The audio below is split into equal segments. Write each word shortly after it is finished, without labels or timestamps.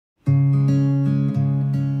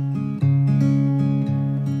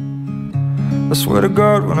I swear to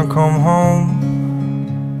God, when I come home,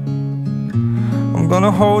 I'm gonna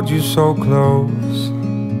hold you so close.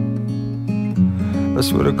 I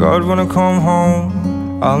swear to God, when I come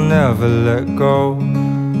home, I'll never let go.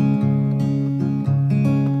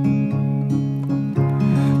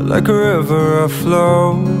 Like a river I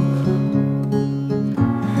flow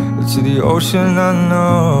to the ocean. I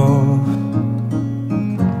know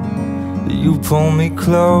that you pull me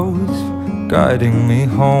close, guiding me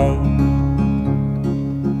home.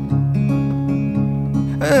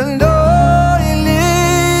 And I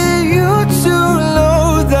need you to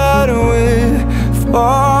know that we're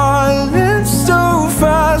falling so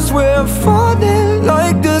fast. We're falling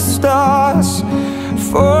like the stars,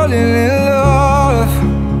 falling in love.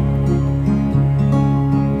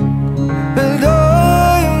 And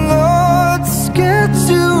I'm not scared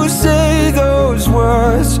to say those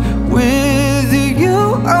words. With you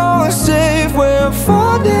I'm safe. We're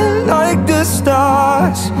falling like the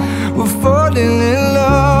stars, we're falling in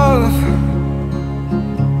love.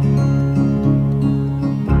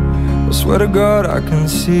 I swear to God, I can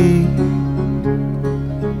see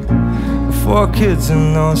 4 kids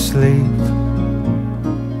and no sleep.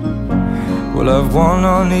 We'll have one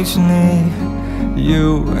on each knee,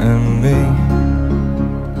 you and me.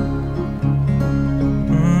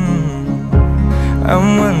 And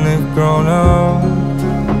when they've grown up,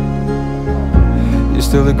 you're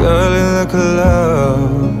still the girl in the club.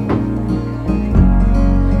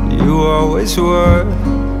 You always were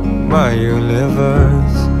my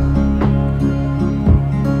universe.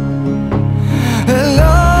 And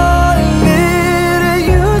I need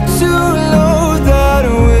you to know that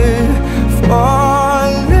we're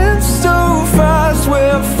falling so fast.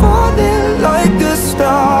 We're falling like the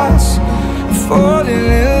stars, falling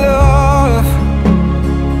in love.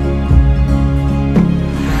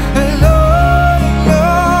 And I'm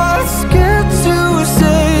not scared to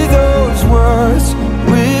say those words.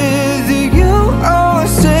 With you I'm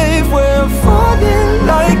safe. We're falling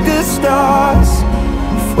like the stars,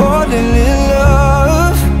 falling in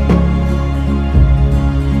love.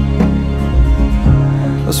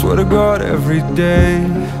 I swear to God, every day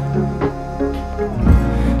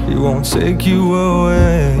He won't take you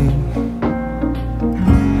away.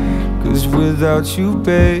 'Cause without you,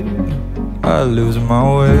 babe, I lose my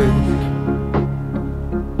way.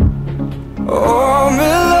 Oh,